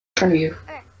front of you.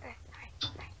 Okay,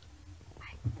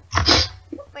 alright.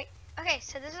 Wait, okay,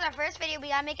 so this is our first video. We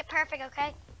gotta make it perfect,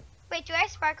 okay? Wait, do I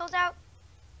have sparkles out?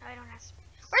 No, I don't have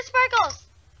sparkles. Where's sparkles?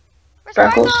 Where's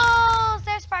Sparkles? sparkles?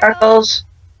 There's sparkles.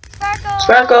 Sparkles!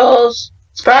 Sparkles!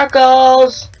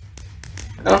 Sparkles!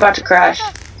 I'm about to crash.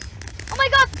 Oh my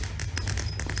god!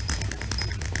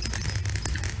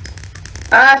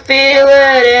 I feel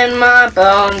it in my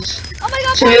bones. Oh my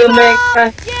god! To make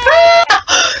my... Yeah!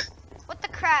 What the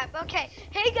crap? Okay.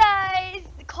 Hey guys!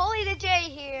 Coley the J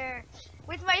here.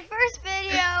 With my first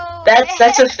video.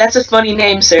 That's a funny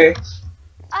name, sir.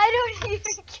 I don't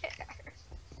even care.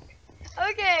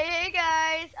 Okay, hey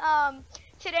guys.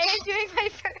 Today I'm doing my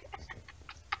first.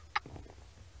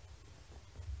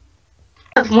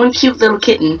 I have one cute little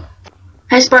kitten.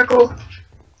 Hi, Sparkle. I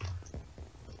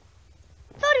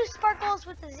thought it was Sparkles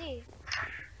with a Z.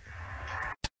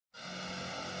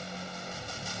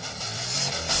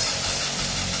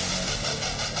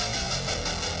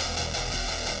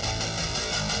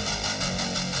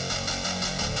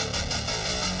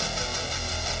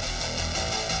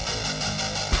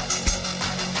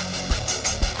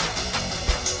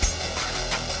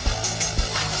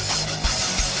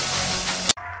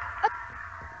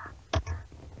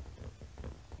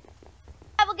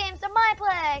 Survival Games on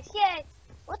Mineplex, yay!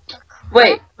 What the crap?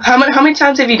 Wait, how many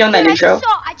times have you done that Dude, intro?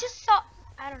 I just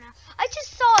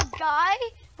saw a guy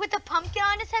with a pumpkin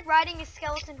on his head riding a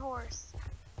skeleton horse.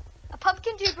 A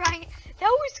pumpkin dude riding. That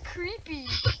was creepy.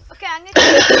 Okay, I'm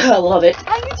gonna. I love it.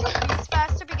 I'm gonna do these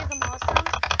faster because I'm awesome.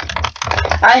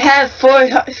 I have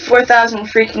 4,000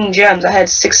 freaking gems. I had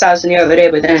 6,000 the other day,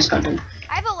 but then it's pumping.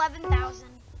 I have 11,000.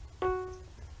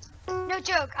 No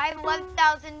joke. I have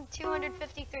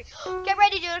 11,253. Get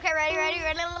ready, dude. Okay, ready.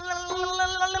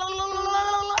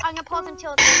 I'm gonna pause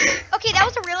until it's. Okay, that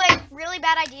was a really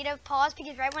bad idea to pause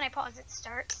because right when I pause, it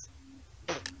starts.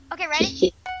 Okay,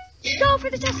 ready? Go for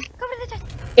the chest. Go for the chest.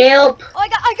 Help! Oh, I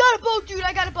got a bow, dude.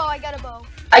 I got a bow.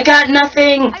 I got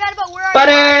nothing. I got a bow. Where are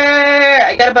Butter! you?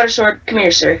 I got a butter sword. Come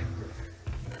here, sir.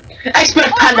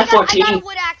 Expert Panda 14. I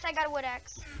got a wood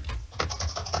axe.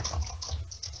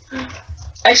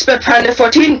 Expert Panda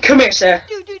 14. Come here, sir.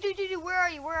 Dude. Where are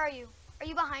you? Are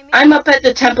you behind me? I'm up at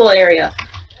the temple area.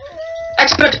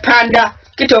 Expert Panda,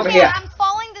 get over here. I'm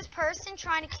following this person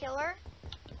trying to kill her.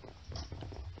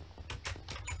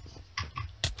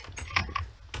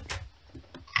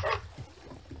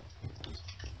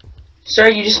 Sir,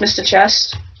 you just missed a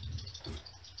chest.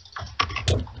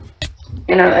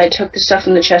 And I took the stuff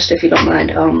in the chest if you don't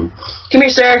mind. Come here,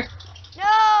 sir.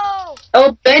 No!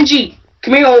 Oh, Benji.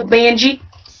 Come here, old Benji.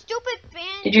 Stupid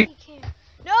Benji. Did you...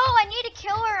 No, I need to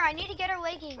kill her. I need to get her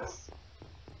leggings.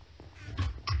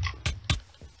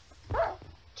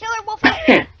 Kill her, Wolfie.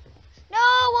 No,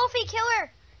 Wolfie, kill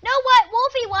her. No, what?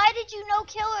 Wolfie, why did you no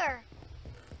kill her?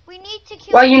 We need to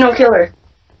kill her. Why you no kill her?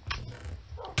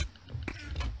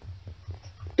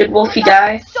 Did Wolfie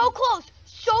die? So close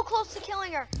to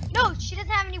killing her. No, she doesn't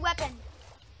have any weapon.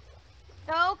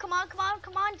 No, come on,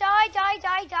 die.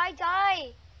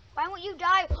 Why won't you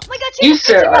die? Oh my god, she You, has a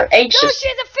fishing sir, rod. are anxious. No, she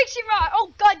has a fishing rod.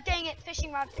 Oh god dang it,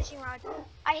 fishing rod.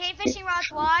 I hate fishing rods.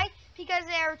 Why? Because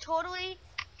they're totally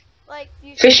like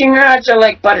useless. Fishing rods are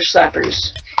like butter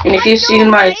slappers. And if you've seen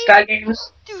my Sky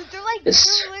Games, dude, they're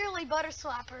literally butter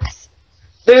slappers.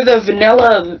 they're the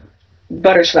vanilla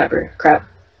butter slapper. Crap.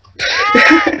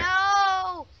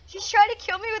 Ah, no! She's trying to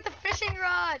kill me with the fishing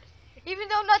rod. Even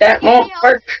though I'm not That taking any won't help.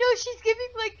 work. No,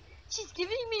 she's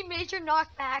giving me major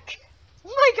knockback. Oh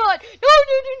my god! No!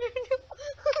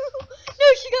 No,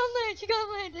 she got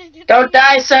land. Don't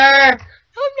die, sir.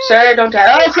 Oh no! Sir, don't die.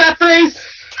 Oh crap, freeze!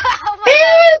 Oh my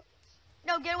god!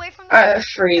 No, get away from me.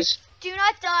 Freeze. Do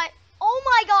not die. Oh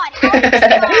my god! How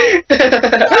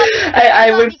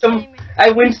did you die?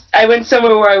 I went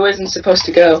somewhere where I wasn't supposed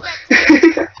to go.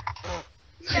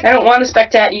 I don't want to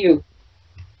spectate you.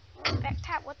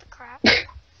 Spectate? What the crap?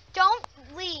 Don't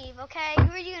leave, okay?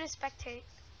 Who are you gonna spectate?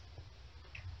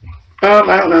 I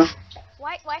don't know.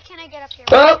 Why can't I get up here?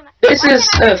 Oh, this is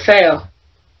a fail.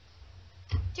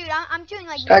 Dude, I'm doing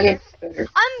like Okay.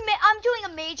 I'm doing a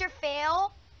major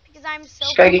fail because I'm so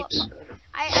I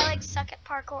like suck at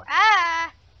parkour.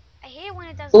 Ah, I hate it when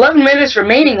it does. 11 minutes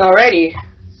remaining already.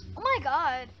 Oh my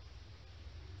god.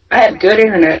 I have good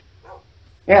internet.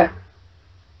 Yeah.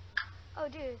 Oh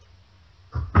dude.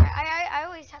 I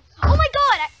always have. Oh my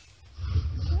god!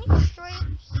 Can you destroy?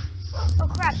 Oh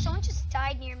crap! Someone just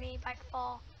died near me by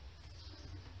fall.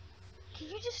 Can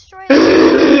you destroy?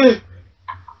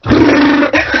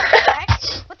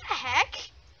 What the heck?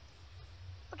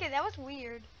 Okay, that was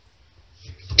weird.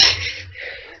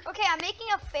 Okay, I'm making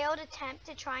a failed attempt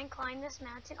to try and climb this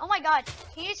mountain. Oh my god,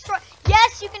 can you destroy?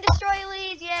 Yes, you can destroy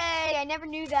leaves. Yay, I never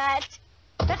knew that.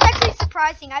 That's actually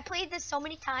surprising. I played this so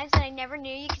many times and I never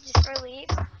knew you could destroy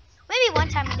leaves. Maybe one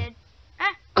time I did.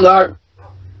 Huh? Lord.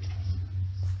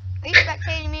 Are you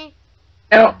spectating me?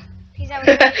 No. Is that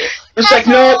what it is? It's like,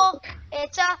 no.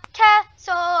 It's a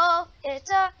castle.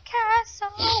 It's a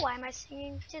castle. Why am I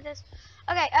singing to this?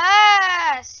 Okay.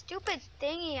 Stupid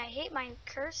thingy. I hate my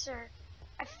cursor.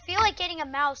 I feel like getting a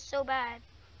mouse so bad.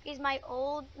 Because my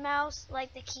old mouse,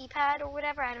 like the keypad or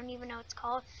whatever, I don't even know what it's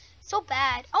called. So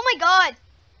bad. Oh my god.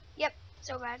 Yep.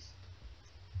 So bad.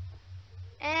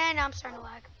 And now I'm starting to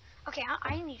lag. Okay.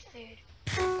 I need food.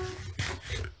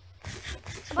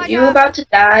 Supply You drop. about to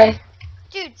die?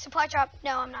 Dude, supply drop.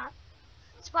 No, I'm not.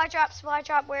 Supply drop, supply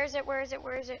drop. Where is it? Where is it?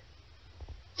 Where is it?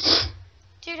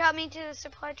 Dude, help me to the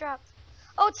supply drop.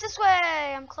 Oh, it's this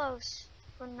way. I'm close.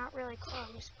 Well, not really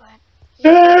close, but.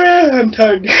 I'm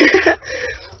tired. 89.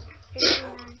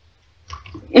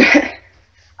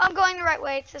 I'm going the right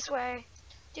way. It's this way.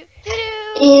 Do do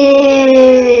do.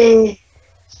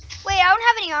 Wait, I don't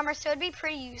have any armor, so it'd be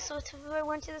pretty useless if I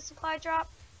went to the supply drop.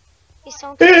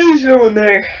 There's no one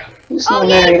there. There's no one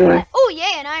there anyway. Oh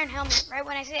yeah, an iron helmet. Right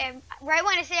when I say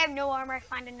I have no armor, I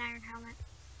find an iron helmet.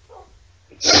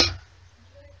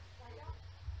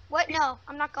 What? No,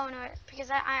 I'm not going to it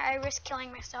because I risk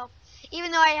killing myself,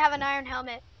 even though I have an iron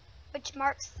helmet, which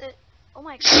marks the. Oh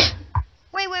my god.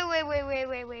 Wait.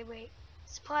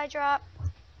 Supply drop.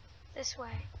 This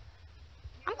way.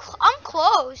 I'm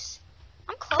close.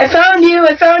 I'm close. I found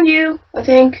you. I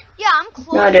think. Yeah, I'm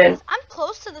close. No, I didn't. I'm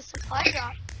close to the supply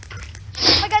drop.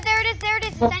 Oh my god, there it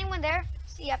is. Is anyone there?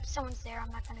 Yep, someone's there.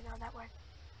 I'm not gonna go that way.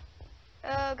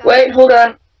 Oh god. Wait, hold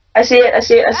on. I see it.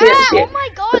 Oh my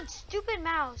god, stupid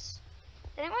mouse.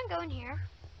 Did anyone go in here?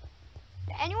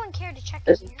 Did anyone care to check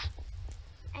in here?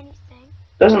 Anything?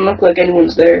 Doesn't look like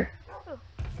anyone's there. Ooh.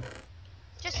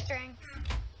 Just string.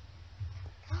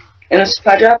 In a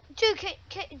supply drop? Dude,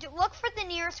 look for the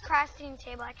nearest crafting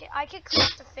table. I could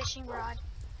craft a fishing rod.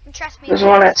 And trust me. There's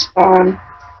one at spawn.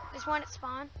 There's one at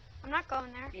spawn. I'm not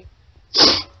going there.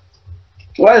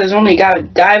 Why? There's only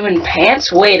got diamond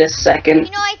pants? Wait a second.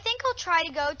 You know, I think I'll try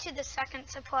to go to the second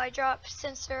supply drop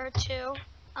since there are two.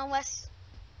 Unless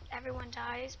everyone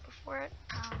dies before it.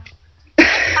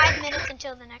 5 minutes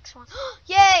until the next one.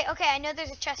 Yay! Okay, I know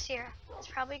there's a chest here. It's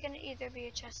probably gonna either be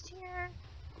a chest here.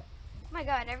 Oh my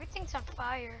god, everything's on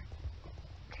fire.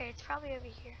 Okay, it's probably over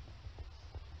here.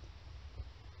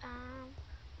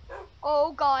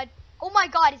 Oh god. Oh my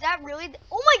god, is that really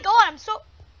oh my god, I'm so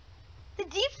the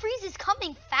deep freeze is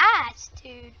coming fast,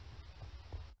 dude.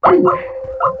 Crap.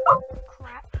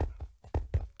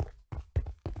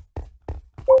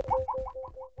 What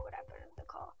happened to the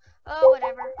call? Oh,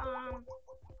 whatever.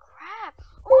 Crap.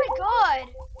 Oh my god.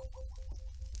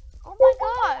 Oh my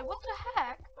god, what the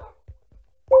heck?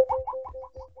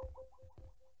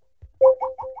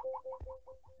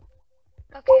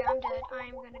 Okay, I'm dead. I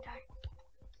am gonna die.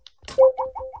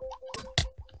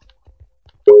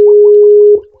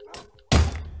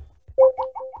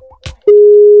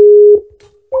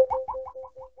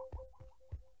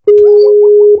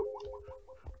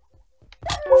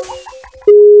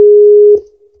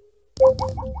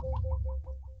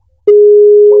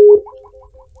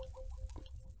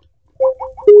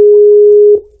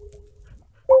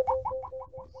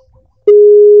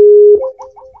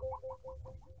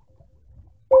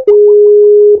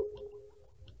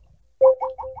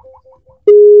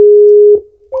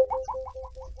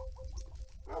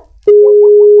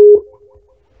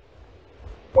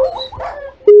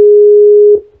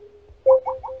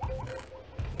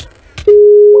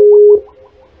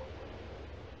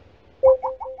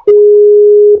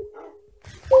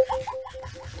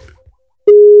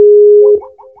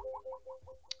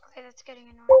 Okay, that's getting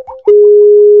annoying.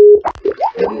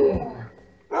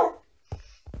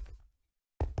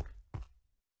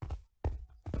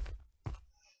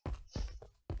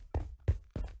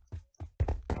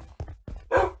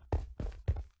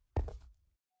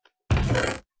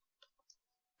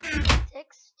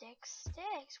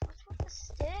 Sticks. What's with the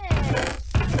sticks?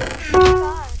 Oh my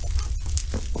god.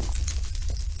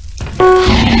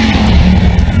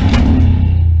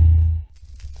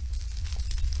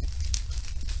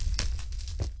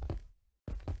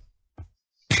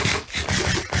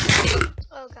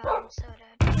 Oh god, I'm so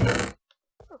dead.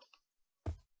 Ooh.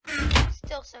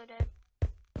 Still so dead.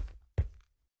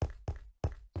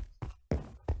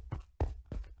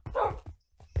 Oh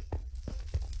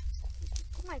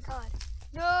my god.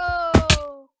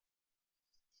 No!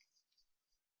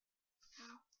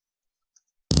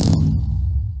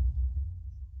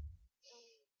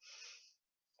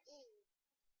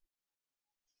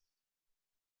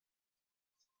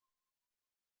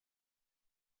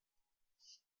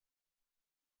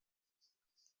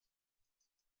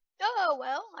 Oh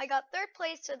well, I got 3rd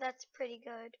place, so that's pretty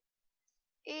good.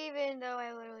 Even though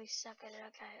I literally suck at it.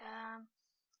 Okay,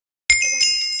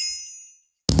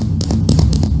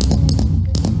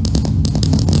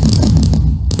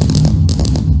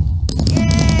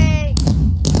 yay!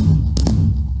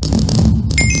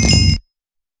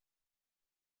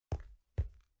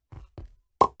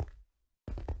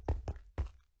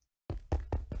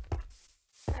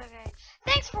 Okay,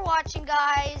 thanks for watching,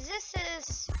 guys. This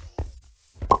is,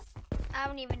 I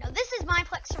don't even know. This is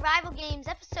Mineplex Survival Games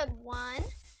episode 1.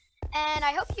 And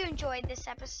I hope you enjoyed this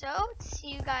episode. See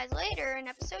you guys later in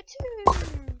episode 2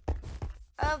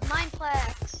 of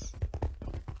Mineplex.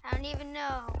 I don't even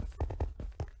know.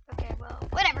 Okay, well,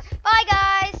 whatever. Bye,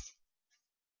 guys.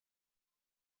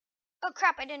 Oh,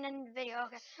 crap, I didn't end the video.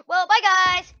 Okay. Well, bye,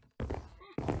 guys.